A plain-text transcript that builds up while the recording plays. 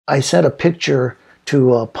I sent a picture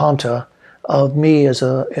to Ponta of me as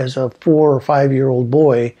a 4 or 5-year-old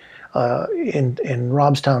boy in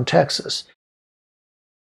Robstown, Texas.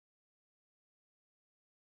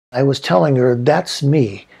 I was telling her, that's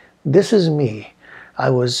me. This is me. I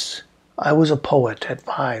was a poet at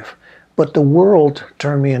 5, but the world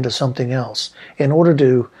turned me into something else. In order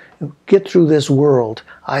to get through this world,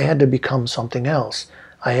 I had to become something else.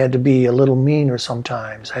 I had to be a little meaner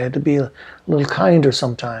sometimes. I had to be a little kinder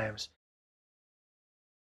sometimes.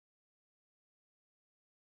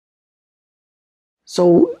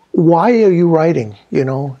 So why are you writing? You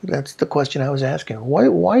know, that's the question I was asking. Why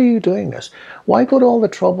are you doing this? Why go to all the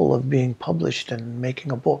trouble of being published and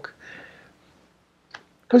making a book?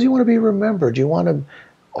 Because you want to be remembered. You want to,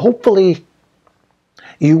 hopefully,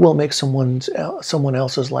 you will make someone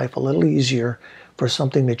else's life a little easier for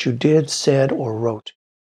something that you did, said, or wrote.